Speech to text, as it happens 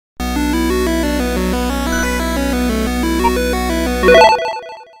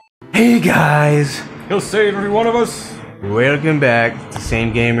Hey guys! He'll save every one of us. Welcome back to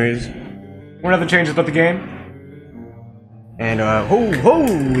Same Gamers. One other changes about the game. And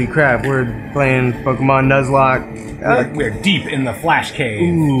holy crap, we're playing Pokemon Nuzlocke. We're deep in the Flash Cave.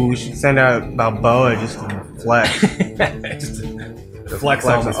 Ooh, we should send out Balboa just to flex. Just to flex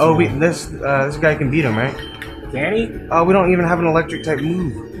on this. Oh, this guy can beat him, right? Can he? Oh, we don't even have an electric type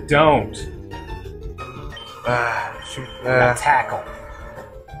move. Don't. Shoot. Tackle.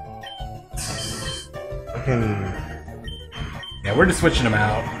 Yeah, we're just switching them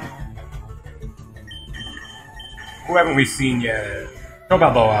out. Who haven't we seen yet? Throw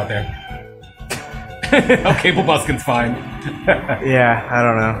Balboa out there. Okay, Bulbuskin's fine. Yeah, I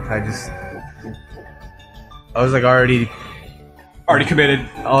don't know. I was like already committed.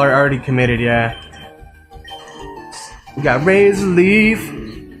 Already committed, yeah. We got Razor Leaf.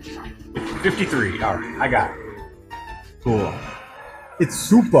 53. Alright, I got it. Cool. It's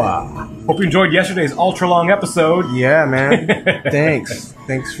super. Hope you enjoyed yesterday's ultra-long episode. Yeah, man. Thanks.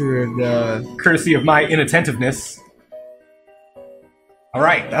 Thanks for the... Courtesy of my inattentiveness.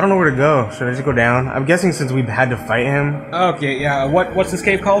 Alright. I don't know where to go. Should I just go down? I'm guessing since we've had to fight him. Okay, yeah. What's this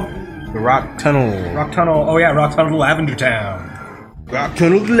cave called? The Rock Tunnel. Rock Tunnel. Oh yeah, Rock Tunnel Lavender Town. Rock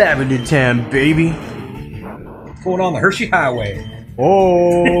Tunnel Lavender Town, baby. What's going on the Hershey Highway?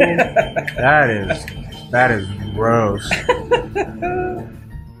 Oh, that is gross.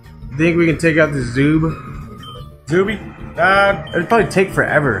 Think we can take out the Zoob? Zuby? It'd probably take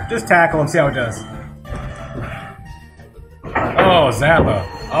forever. Just tackle him, see how it does. Oh, Zappa.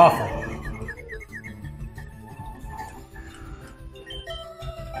 Awful.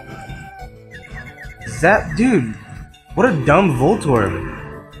 Dude, what a dumb Voltorb.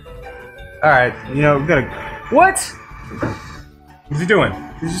 Alright, you know, we gotta... What? What's he doing?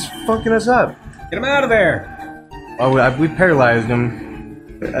 He's just fucking us up. Get him out of there! Oh, we paralyzed him.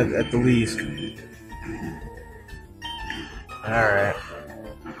 At the least. Alright.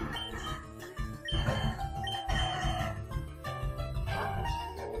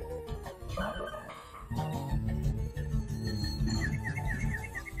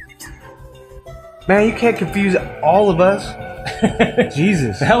 Man, you can't confuse all of us.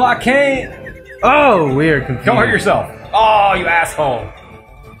 Jesus. The hell I can't! Oh, we are confused. Don't hurt yourself. Oh, you asshole.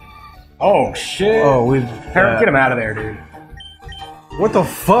 Oh, shit. Oh, we've... Get him out of there, dude. What the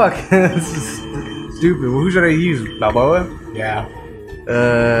fuck? This is stupid. Well, who should I use? Balboa? Yeah.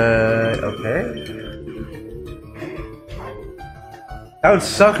 Okay. That would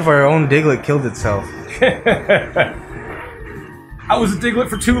suck if our own Diglett killed itself. I was a Diglett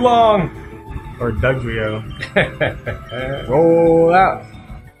for too long. Or Dugtrio. Roll out.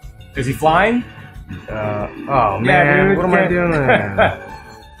 Is he flying? Oh man, yeah, dude, what am I doing?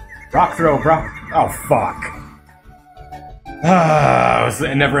 Rock throw, rock. Oh, fuck. Ah, it was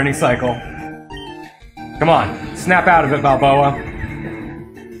a never-ending cycle. Come on, snap out of it, Balboa.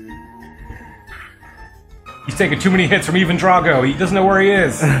 He's taking too many hits from even Drago. He doesn't know where he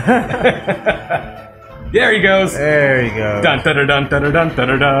is. There he goes. There you go. Dun dun dun dun dun dun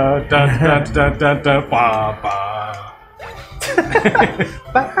dun dun dun dun dun dun dun ba ba.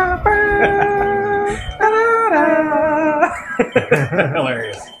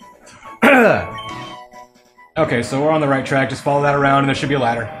 Hilarious. Okay, so we're on the right track. Just follow that around and there should be a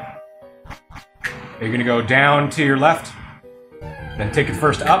ladder. You're gonna go down to your left, then take it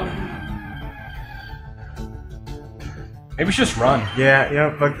first up. Maybe we should just run.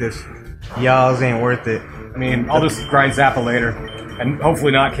 Yeah, fuck this. Y'all's ain't worth it. I mean, I'll just grind Zappa later, and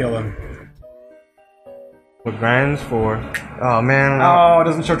hopefully not kill him. What grinds for? Oh man. Oh, it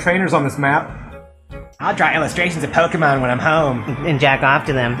doesn't show trainers on this map. I'll draw illustrations of Pokemon when I'm home. And jack off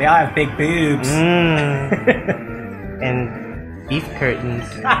to them. They all have big boobs. And beef curtains.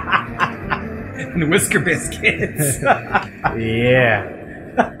 And whisker biscuits. Yeah.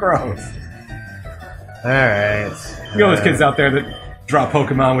 Gross. Alright. You know those kids out there that draw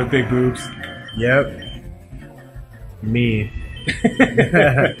Pokemon with big boobs? Yep. Me.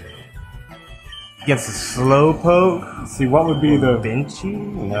 Against the Slowpoke? Let's see, what would be the... Benchy?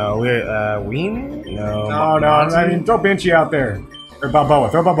 No, we're, Weenie? No. No, I mean, throw Benchy out there. Or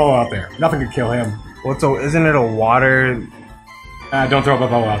Balboa. Throw Balboa out there. Nothing could kill him. Isn't it a water... Don't throw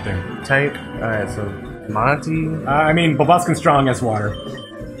Balboa out there. Type? Alright, so... Monty? I mean, Bulbuskin's strong as water.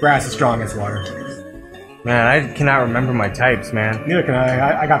 Grass is strong as water. Man, I cannot remember my types, man. Neither can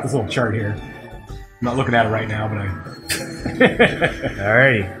I. I got this little chart here. I'm not looking at it right now, but I...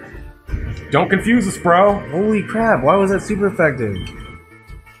 Alrighty. Don't confuse us, bro. Holy crap, why was that super effective?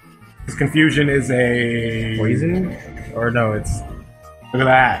 This confusion is a... Poison? Or no, it's... Look at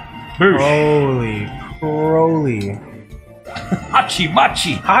that. Boosh. Holy crowly. Hachi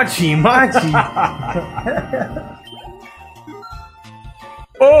machi. Hachi Machi.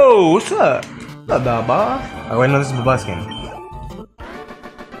 Oh, what's up? What's up, Baba? Oh, wait, no, this is Babuskin.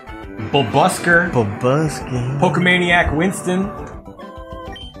 Bulbusker. Babuskin. Pokemaniac Winston.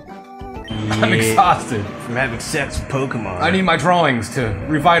 Yeah. I'm exhausted. From having sex with Pokemon. I need my drawings to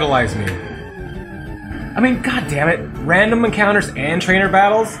revitalize me. I mean, god damn it. Random encounters and trainer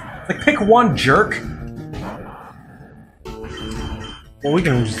battles? Like, pick one jerk. Well, we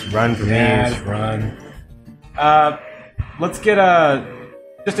can just run from Yeah, these. just run. Let's get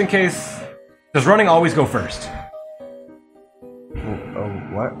just in case. Does running always go first? Oh,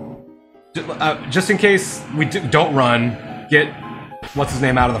 what? Just in case we don't run, get what's his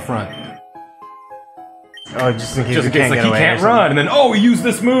name out of the front. Oh, just in case Just in we case can't like get he away can't or run, and then oh, he used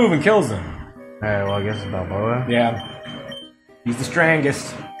this move and kills him. Alright, well, I guess it's Balboa. Yeah, he's the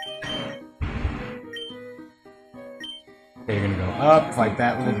strongest. Okay, you're gonna go up, fight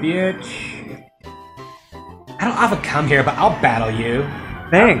that little bitch. I don't often come here, but I'll battle you.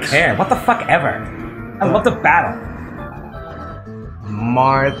 Thanks. I don't care. What the fuck ever. I love to battle.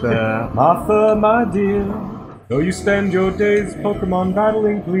 Martha. Martha, my dear, though you spend your days Pokemon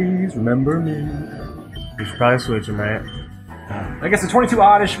battling, please remember me. We should probably switch him, right? I guess the 22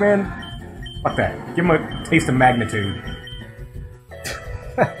 oddish, man. Fuck that. Give him a taste of magnitude.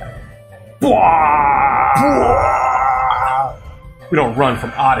 We don't run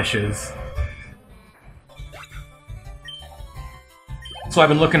from oddishes. So I've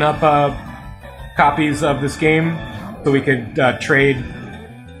been looking up copies of this game so we could trade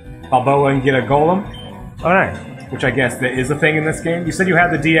Balboa and get a golem. Oh, nice. Which I guess that is a thing in this game. You said you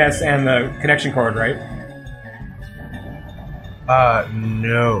had the DS and the connection cord, right?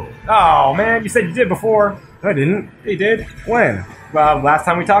 No. Oh, man, you said you did before. No, I didn't. You did? When? Last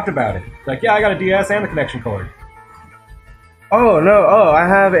time we talked about it. Like, yeah, I got a DS and the connection cord. Oh, no. Oh, I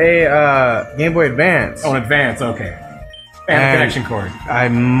have a, Game Boy Advance. Oh, an Advance, okay. And a connection cord. I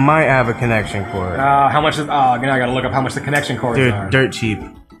might have a connection cord. How much is... Oh, now I gotta look up how much the connection cords They're are. dirt cheap.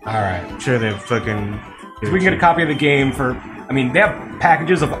 Alright. I'm sure they're fucking... So we can get a copy of the game for... I mean, they have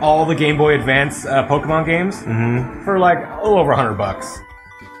packages of all the Game Boy Advance Pokemon games for like a little over $100.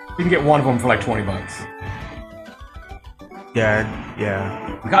 You can get one of them for like $20.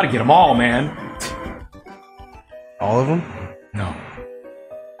 Yeah. We gotta get them all, man. All of them? No.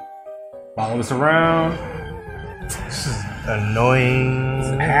 Follow us around. This is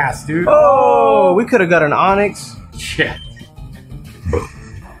annoying. Ass, dude. Oh, we could have got an Onyx. Shit.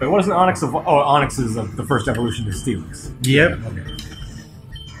 Wait, what is an Onyx of... Oh, Onyx is the first evolution to Steelix. Yep. Okay.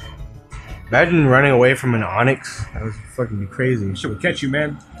 Imagine running away from an Onyx. That would fucking be crazy. Shit would catch you,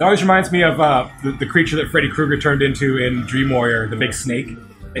 man. It always reminds me of the creature that Freddy Krueger turned into in Dream Warrior, the big snake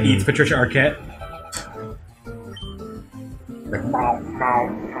that eats Patricia Arquette. Like,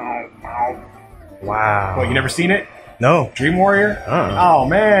 Wow. what, you never seen it? No. Dream Warrior? Uh-uh. Oh,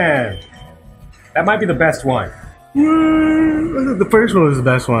 man. That might be the best one. The first one was the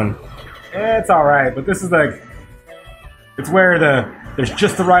best one. It's alright, but this is like... It's where there's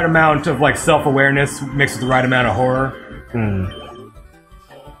just the right amount of like self-awareness mixed with the right amount of horror.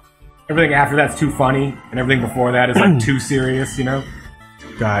 Everything after that's too funny, and everything before that is like too serious, you know?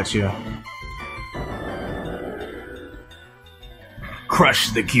 Gotcha. Crush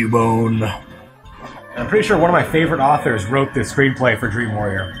the Cubone. I'm pretty sure one of my favorite authors wrote this screenplay for Dream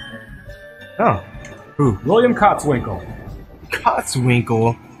Warrior. Oh. Who? William Kotzwinkle.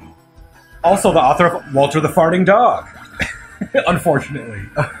 Kotzwinkle. Also the author of Walter the Farting Dog. Unfortunately.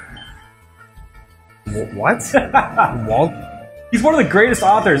 What? Walt? He's one of the greatest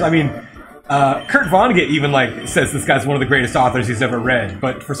authors. I mean, Kurt Vonnegut even like says this guy's one of the greatest authors he's ever read.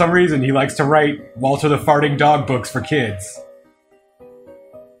 But for some reason, he likes to write Walter the Farting Dog books for kids.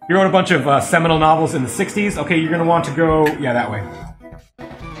 He wrote a bunch of seminal novels in the 60s. Okay, you're gonna want to go... Yeah, that way.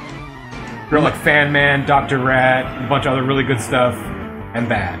 He wrote like Fan Man, Dr. Rat, a bunch of other really good stuff. And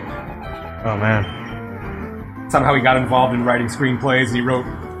that. Oh, man. Somehow he got involved in writing screenplays, and he wrote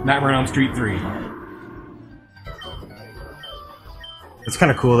Nightmare on Elm Street 3. It's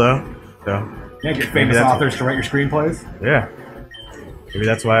kind of cool, though. So, Yeah, get famous authors to write your screenplays. yeah. Maybe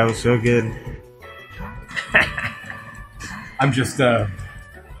that's why I was so good. I'm just,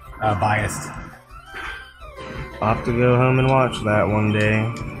 biased. I'll have to go home and watch that one day.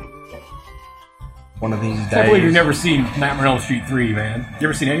 One of these days. I can't believe you've never seen Nightmare on Elm Street 3, man. You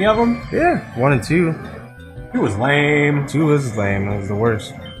ever seen any of them? Yeah, 1 and 2. It was lame. 2 was lame. It was the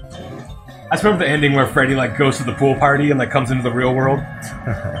worst. I just remember the ending where Freddy, like, goes to the pool party and, like, comes into the real world.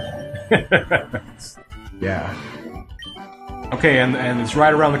 Yeah. Okay, and it's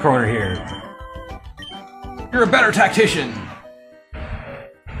right around the corner here. You're a better tactician.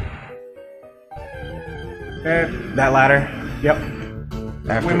 That ladder.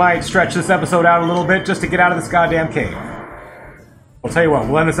 Yep. We might stretch this episode out a little bit just to get out of this goddamn cave. I'll tell you what,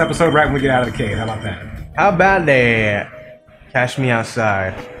 we'll end this episode right when we get out of the cave. How about that? How about that? Catch me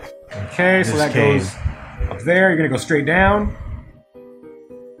outside. Okay, so that goes up there. You're gonna go straight down.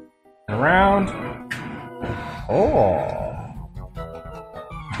 And around. Oh.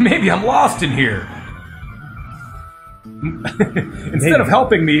 Maybe I'm lost in here. Instead of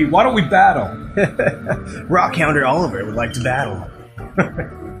helping me, why don't we battle? Rock Hound Oliver would like to battle.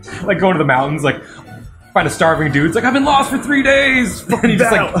 Like going to the mountains, like find a starving dude. It's like, I've been lost for 3 days. And he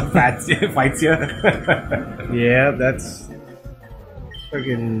just like fights you. Yeah, that's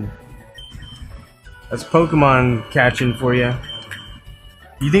fucking. That's Pokemon catching for you.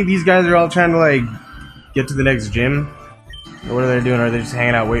 You think these guys are all trying to like get to the next gym? Or what are they doing? Are they just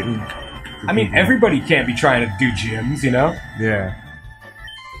hanging out waiting? I mean, everybody can't be trying to do gyms, you know? Yeah.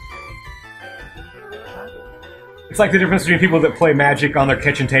 It's like the difference between people that play Magic on their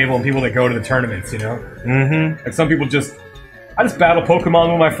kitchen table and people that go to the tournaments, you know? Mm-hmm. Like some people I just battle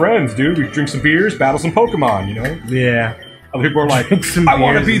Pokemon with my friends, dude. We drink some beers, battle some Pokemon, you know? Yeah. Other people are like, I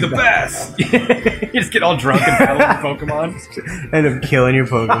want to be the best. You just get all drunk and battle with Pokemon. End up killing your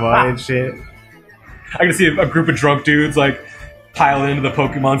Pokemon and shit. I can see a group of drunk dudes like pile into the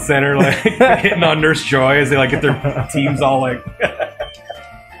Pokemon Center, like hitting on Nurse Joy as they like get their teams all like.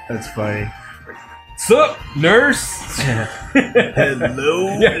 That's funny. Sup, nurse?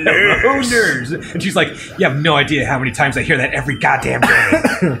 Hello, yeah, hello, nurse. And she's like, you have no idea how many times I hear that every goddamn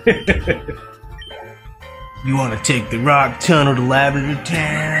day. You want to take the rock tunnel to Lavender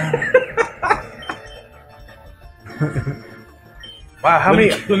Town? Wow, how many?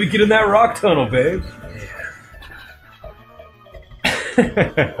 Let me get in that rock tunnel, babe.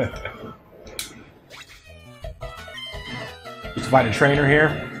 Just find a trainer here.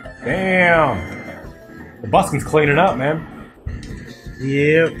 Damn. The buskin's cleaning up, man.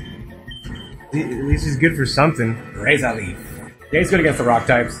 Yep. At least he's good for something. Razor Leaf. Yeah, he's good against the rock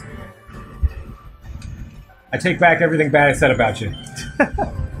types. I take back everything bad I said about you.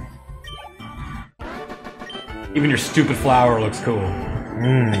 Even your stupid flower looks cool.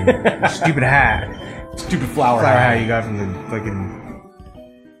 Stupid hat. Stupid flower hat you got from the fucking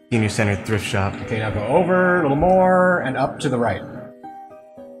senior center thrift shop. Okay, now go over a little more and up to the right.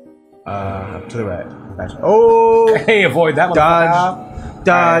 Up to the right. Gotcha. Oh! Hey, avoid that one. Dodge.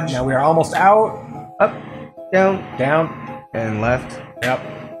 Dodge. Right, now we are almost out. Up. Down. Down. And left. Yep.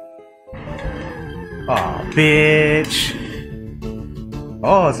 Aw, bitch.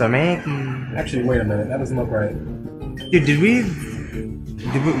 Oh, it's a Mankey. Actually, wait a minute. That doesn't look right. Dude, did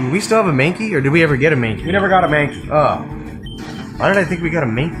we still have a Mankey, or did we ever get a Mankey? We never got a Mankey. Oh. Why did I think we got a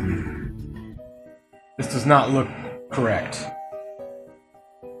Mankey? This does not look correct.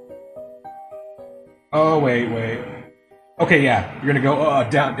 Oh, wait. Okay, yeah. You're gonna go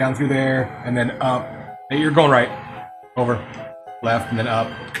down through there, and then up. Hey, you're going right. Over. Left, and then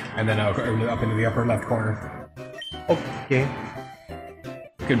up. And then up into the upper left corner. Okay.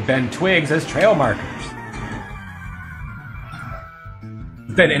 You can bend twigs as trail markers.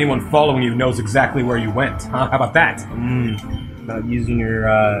 Then anyone following you knows exactly where you went. Huh? How about that? Not using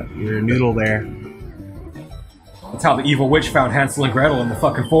your noodle there. That's how the evil witch found Hansel and Gretel in the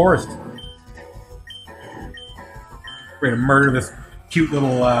fucking forest. Ready to murder this cute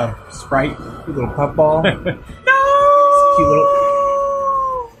little sprite. Cute little puffball. No! Cute little...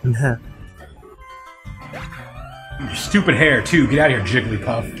 Your stupid hair, too. Get out of here,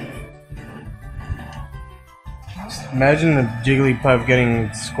 Jigglypuff. Imagine a Jigglypuff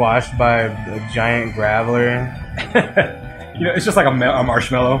getting squashed by a giant graveler. You know, it's just like a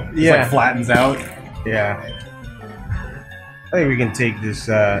marshmallow. It Yeah. like flattens out. Yeah. I think we can take this,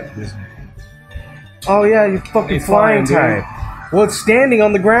 this... Oh yeah, you fucking It's flying flying, type. Well, it's standing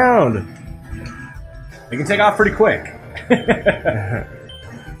on the ground. They can take off pretty quick.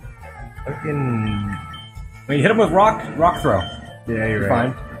 Fucking... When you hit them with rock throw. Yeah, you're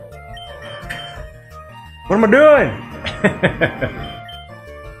Fine. right. What am I doing?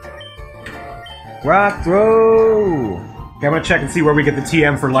 Rock throw! Okay, I'm gonna check and see where we get the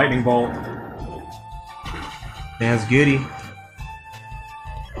TM for Lightning Bolt. That's goody.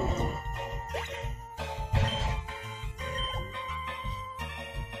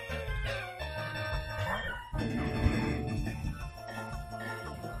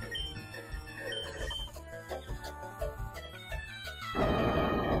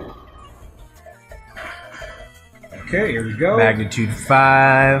 Okay, here we go. Magnitude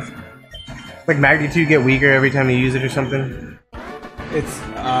 5. Like magnitude get weaker every time you use it or something? It's,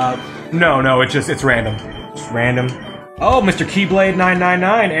 no, it's random. Just random. Oh, Mr. Keyblade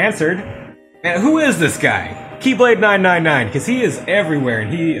 999 answered. Man, who is this guy? Keyblade 999, because he is everywhere,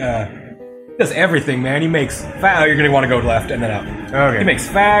 and he does everything, man. He makes oh, you're gonna want to go left and then up. Okay. He makes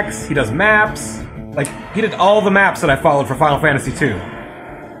facts, he does maps. Like, he did all the maps that I followed for Final Fantasy II.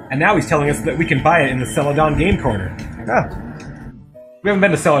 And now he's telling us that we can buy it in the Celadon Game Corner. Oh. We haven't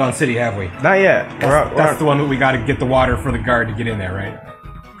been to Celadon City, have we? Not yet. That's the one that we gotta get the water for the guard to get in there, right?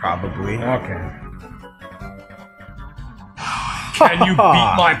 Probably. Okay. Can you beat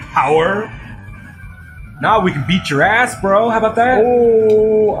my power? Nah, we can beat your ass, bro. How about that?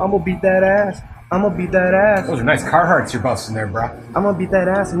 Oh, I'm gonna beat that ass. I'm gonna beat that ass. Those are nice Carhartts you're busting there, bro. I'm gonna beat that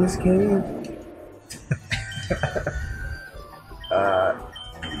ass in this cave.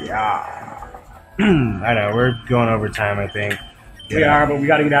 Yeah. I know, we're going over time, I think. We are, but we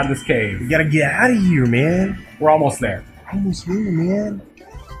gotta get out of this cave. We gotta get out of here, man. We're almost there. Almost here, man.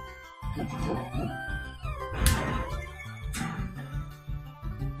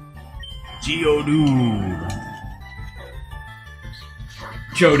 Geodude.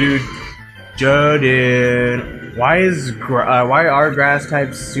 Joe, dude. Joe, dude. Why are grass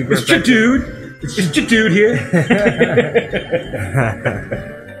types super It's effective? dude. It's just your dude here.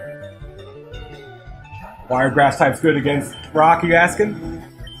 Why are grass types good against rock, you asking?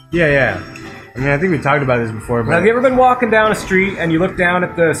 Yeah. I mean, I think we talked about this before, but... Have you ever been walking down a street and you look down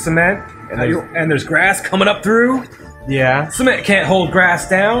at the cement and there's grass coming up through? Yeah. Cement can't hold grass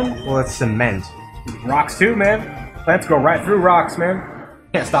down. Well, it's cement. Rocks too, man. Plants go right through rocks, man.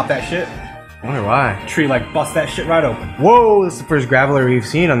 Can't stop that shit. I wonder why. Tree like bust that shit right open. Whoa, this is the first graveler we've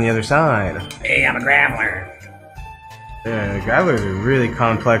seen on the other side. Hey, I'm a graveler. Yeah, the gravelers are really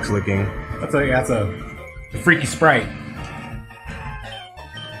complex looking. That's a freaky sprite.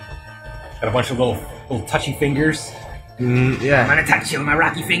 Got a bunch of little touchy fingers. Yeah. I'm gonna touch you with my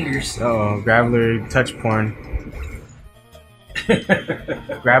rocky fingers. Oh, graveler touch porn.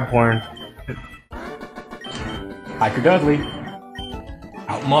 Grab porn. Hiker Dudley.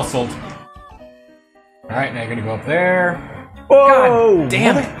 Out-muscled. Alright, now you're gonna go up there. Whoa! God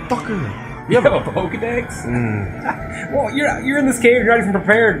damn it. Motherfucker! You have a Pokedex? Well, you're in this cave, you're not even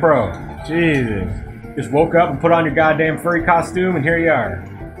prepared, bro. Jesus. Just woke up and put on your goddamn furry costume, and here you are.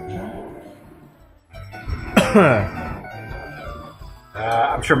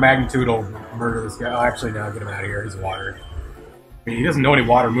 I'm sure Magnitude will murder this guy. Oh, actually, no, get him out of here. He's water. I mean, he doesn't know any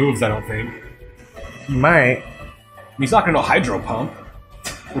water moves, I don't think. He might. He's not going to know Hydro Pump,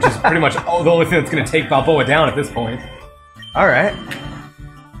 which is pretty much the only thing that's going to take Balboa down at this point. Alright.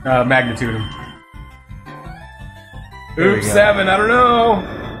 Magnitude him. There we Oops, go. 7, I don't know.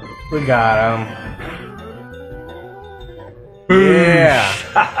 We got him. Boom. Yeah.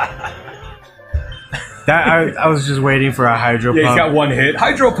 I was just waiting for a Hydro Yeah, Pump. he's got one hit.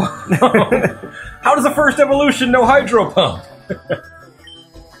 Hydro Pump! How does the first evolution know Hydro Pump?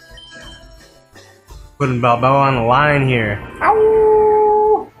 Putting Balboa on the line here.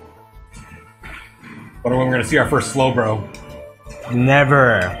 Ow! Wonder when we're gonna see our first Slowbro.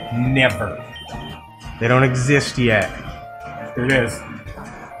 Never. Never. They don't exist yet. Here it is.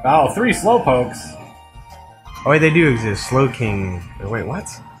 Oh, 3 Slowpokes. Oh wait, they do exist. Slow King. Wait, what?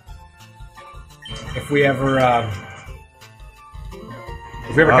 If we ever catch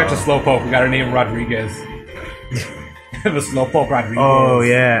a Slowpoke, we gotta name him Rodriguez. The Slowpoke Rodriguez. Oh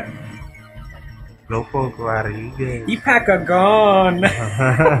yeah. Slowpoke Rodriguez. He pack a gun.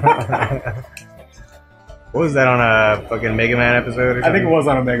 What was that on a fucking Mega Man episode or something? I think it was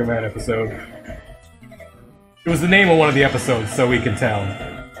on a Mega Man episode. It was the name of one of the episodes, so we can tell.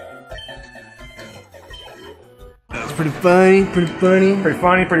 That's pretty funny, pretty funny. Pretty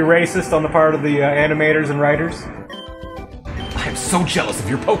funny, pretty racist on the part of the animators and writers. I am so jealous of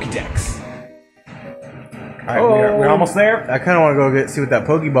your Pokédex. Alright, we're almost there. I kind of want to go see what that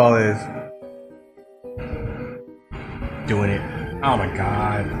Pokeball is. Doing it. Oh my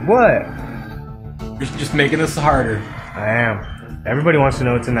god. What? You're just making this harder. I am. Everybody wants to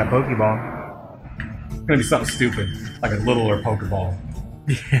know what's in that Pokeball. It's gonna be something stupid, like a littler Pokeball.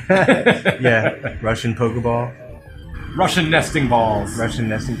 Yeah, Russian Pokeball. Russian nesting balls. Russian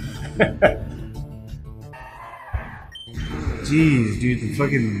nesting. Jeez, dude, the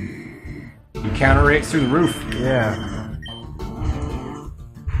fucking... You counter rates through the roof. Yeah.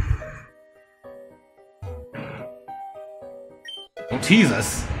 Don't tease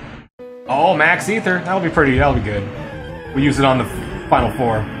us. Oh, Max Ether. That'll be good. We use it on the Final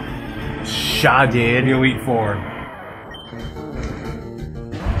 4. Shaw did. The Elite 4.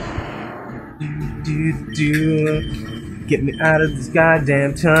 Get me out of this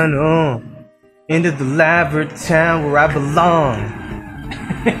goddamn tunnel. Into the Lavender town where I belong.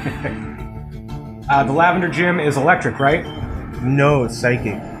 The Lavender Gym is electric, right? No, it's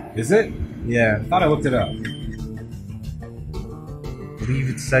psychic. Is it? Yeah. Thought I looked it up. I believe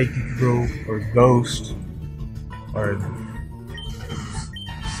it's psychic growth or ghost or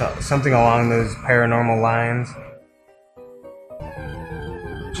something along those paranormal lines.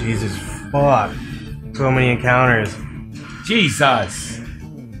 Jesus fuck. So many encounters. Jesus.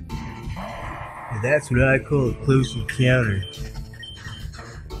 That's what I call a close encounter.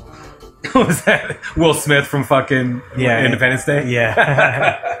 What was that? Will Smith from fucking Independence Day?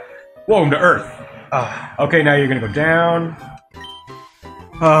 Yeah. Welcome to Earth. Okay, now you're gonna go down.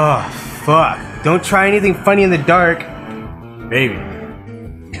 Oh, fuck. Don't try anything funny in the dark. Baby.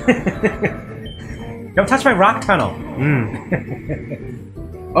 Don't touch my rock tunnel.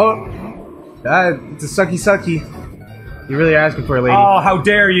 Oh, it's a sucky sucky. You're really asking for a lady. Oh, how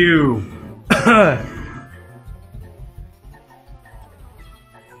dare you!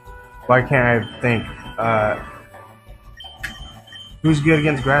 Why can't I think? Who's good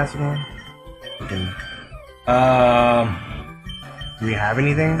against grass again? Do we have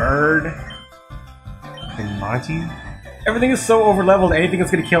anything? Bird. And Monty? Everything is so over-leveled, anything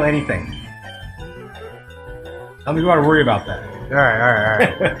that's gonna kill anything. I don't think we gotta worry about that. Alright.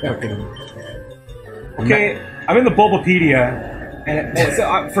 Okay, I'm in the Bulbapedia, and it's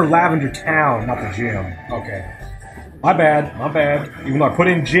for Lavender Town, not the gym. Okay. My bad. Even though I put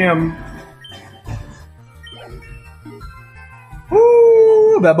in gym.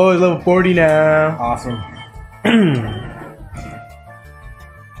 Woo! That boy's level 40 now. Awesome.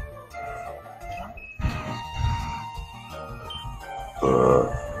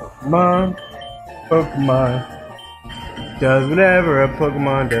 Pokemon does whatever a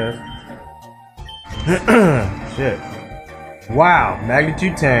Pokemon does. Shit. Wow,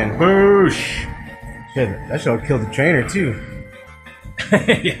 magnitude 10. Boosh! Shit, that should have killed the trainer too.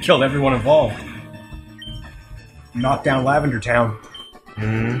 You killed everyone involved. Knocked down Lavender Town.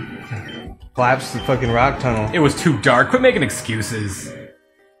 Collapsed the fucking rock tunnel. It was too dark. Quit making excuses.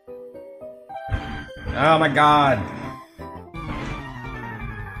 Oh my god.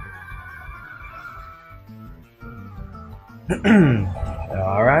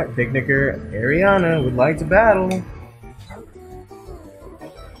 Alright, Picnicker Ariana would like to battle.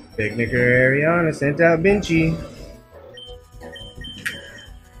 Picnicker Ariana sent out Vinci.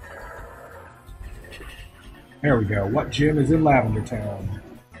 There we go. What gym is in Lavender Town?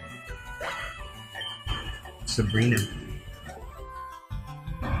 Sabrina.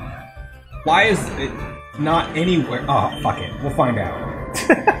 Why is it not anywhere? Oh, fuck it. We'll find out.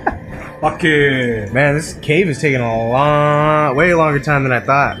 Fuck it. Man, this cave is taking a way longer time than I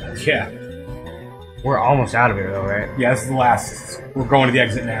thought. Yeah. We're almost out of here though, right? Yeah, this is the last. We're going to the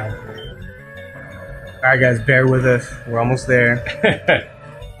exit now. Alright guys, bear with us. We're almost there.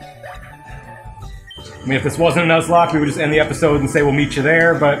 I mean, if this wasn't a Nuzlocke, we would just end the episode and say we'll meet you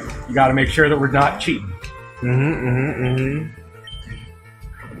there, but you gotta make sure that we're not cheating.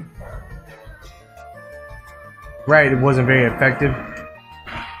 Right, it wasn't very effective.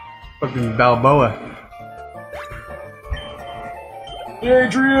 Fucking Balboa.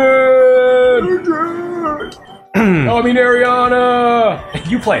 Adrian! Oh, I mean Ariana!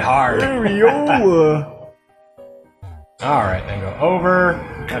 You play hard. Ariola. Alright, then go over,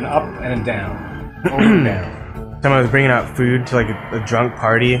 and up, and down. Over and down. Time I was bringing out food to like a drunk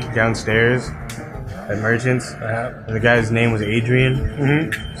party downstairs at Merchants. And the guy's name was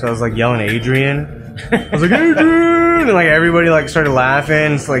Adrian. So I was like yelling Adrian. I was like, Adrian! And like everybody like started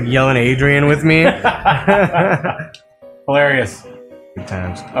laughing, just like yelling Adrian with me. Hilarious. Good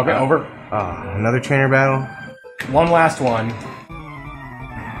times. Okay, over. Another trainer battle. One last one.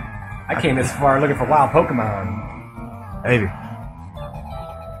 I came this far looking for wild Pokemon. Maybe.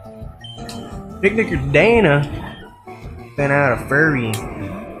 Picnicker Dana sent out a furry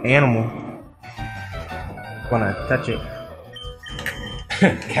animal. Wanna touch it?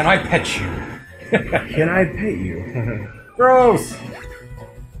 Can I pet you? Can I pet you? Gross!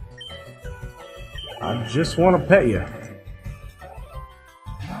 I just want to pet you.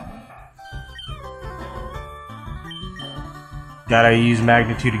 Gotta use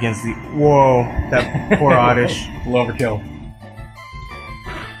magnitude against the. Whoa, that poor Oddish. Little overkill.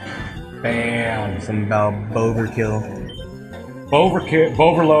 Bam! Some Boverkill.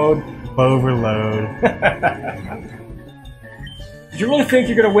 Boverload. Boverload. Did you really think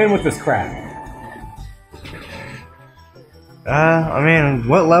you're gonna win with this crap? I mean,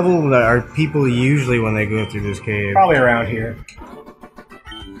 what level are people usually when they go through this cave? Probably around here.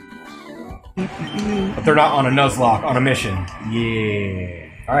 But they're not on a Nuzlocke, on a mission. Yeah.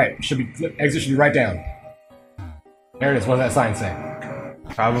 Alright, exit should be right down. There it is, what does that sign say?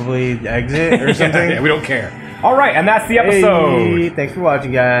 Probably exit or something. Yeah, we don't care. All right, and that's the episode. Hey, thanks for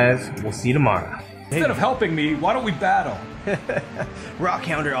watching, guys. We'll see you tomorrow. Instead of helping me, why don't we battle? Rock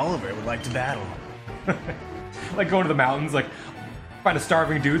Hound Oliver would like to battle. Like going to the mountains, like find a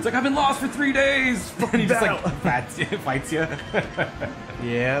starving dude. It's like, I've been lost for 3 days. And he just like fights you.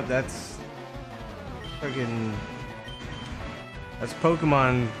 Yeah, that's fucking. That's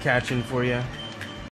Pokemon catching for you.